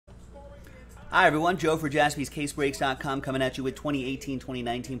Hi everyone, Joe for JaspysCaseBreaks.com coming at you with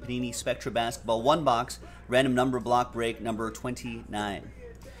 2018-2019 Panini Spectra Basketball 1 box random number block break number 29.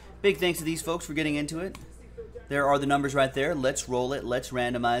 Big thanks to these folks for getting into it. There are the numbers right there. Let's roll it. Let's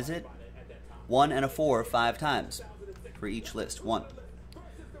randomize it. 1 and a 4 5 times for each list. 1,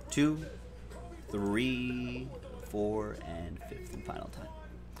 2, 3, 4, and 5th and final time.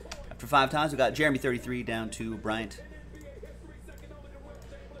 After 5 times, we got Jeremy 33 down to Bryant.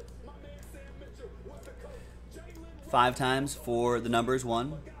 5 times for the numbers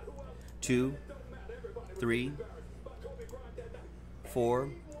 1, 2, 3, 4,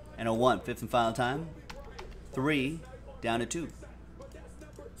 and a 1. 5th and final time. 3 down to 2.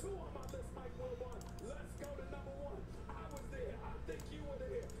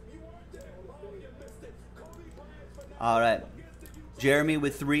 All right. Jeremy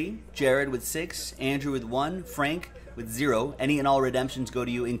with 3, Jared with 6, Andrew with 1, Frank with 0. Any and all redemptions go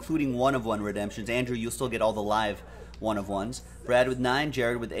to you, including 1-of-1 redemptions. Andrew, you'll still get all the live 1-of-1s. Brad with 9,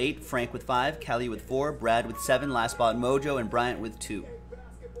 Jared with 8, Frank with 5, Kelly with 4, Brad with 7, Last Spot Mojo, and Bryant with 2.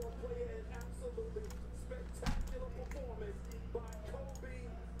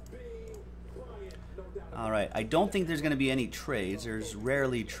 All right, I don't think there's going to be any trades. There's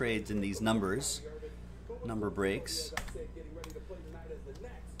rarely trades in these number breaks.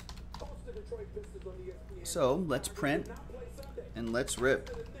 So let's print and let's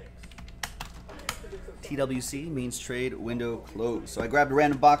rip. TWC means trade window closed. So I grabbed a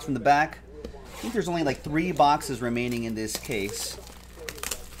random box from the back. I think there's only like 3 boxes remaining in this case.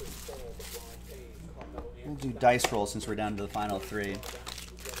 We'll do dice roll since we're down to the final 3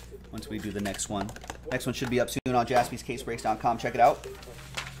 once we do the next one. Next one should be up soon on JaspysCaseBreaks.com. Check it out.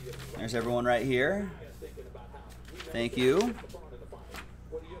 There's everyone right here. Thank you.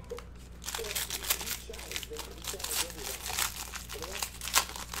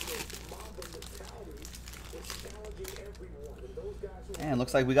 And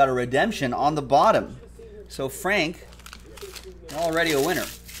looks like we got a redemption on the bottom. So Frank, already a winner.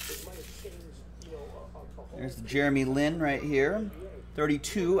 There's the Jeremy Lin right here.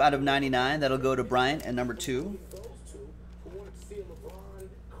 32 out of 99. That'll go to Bryant and number 2.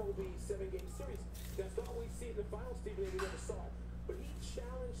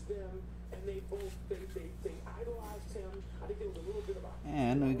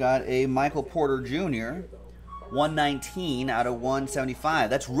 And we got a Michael Porter Jr. 119 out of 175.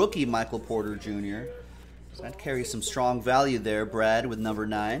 That's rookie Michael Porter Jr. So that carries some strong value there. Brad with number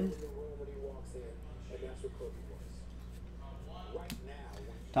 9.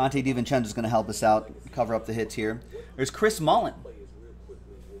 Dante DiVincenzo is going to help us out, cover up the hits here. There's Chris Mullen.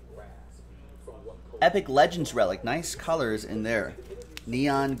 Epic Legends relic. Nice colors in there.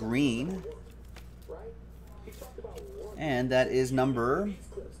 Neon green. And that is number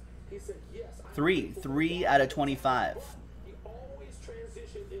 3. 3 out of 25.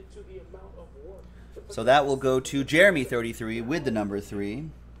 So that will go to Jeremy 33 with the number 3.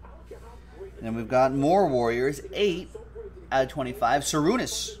 And we've got more Warriors. 8 out of 25.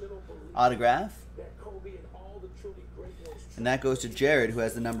 Sarunas autograph. And that goes to Jared, who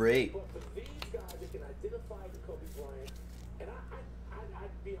has the number 8.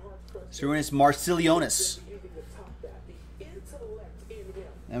 Sarunas Marcilionis.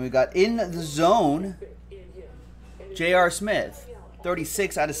 And we've got in the zone, J.R. Smith,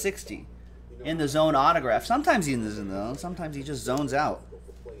 36 out of 60. In the zone autograph. Sometimes he's in the zone, sometimes he just zones out.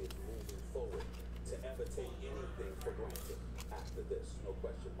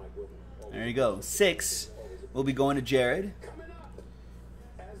 There you go. 6 will be going to Jared.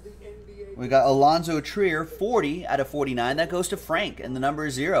 We got Alonzo Trier, 40 out of 49. That goes to Frank, and the number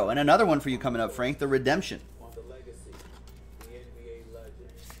is 0. And another one for you coming up, Frank, the redemption.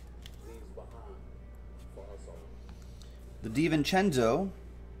 The DiVincenzo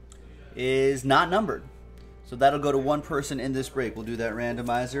is not numbered. So that'll go to one person in this break. We'll do that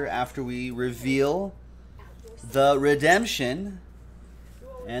randomizer after we reveal the redemption.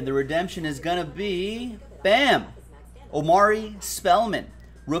 And the redemption is going to be, bam, Omari Spellman.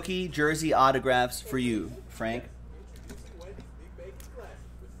 Rookie jersey autographs for you, Frank.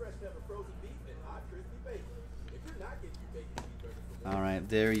 All right,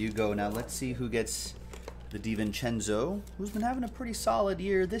 there you go. Now let's see who gets the DiVincenzo, who's been having a pretty solid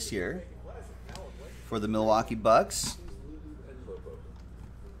year this year for the Milwaukee Bucks.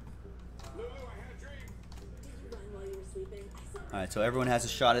 All right, so everyone has a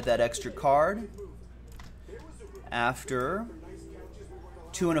shot at that extra card after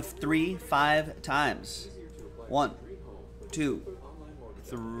 2 and 3 5 times. 1, 2,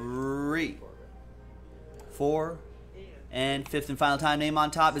 3, 4, And fifth and final time name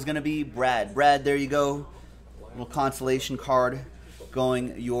on top is going to be Brad. Brad, there you go. Little consolation card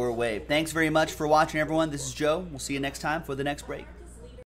going your way. Thanks very much for watching, everyone. This is Joe. We'll see you next time for the next break.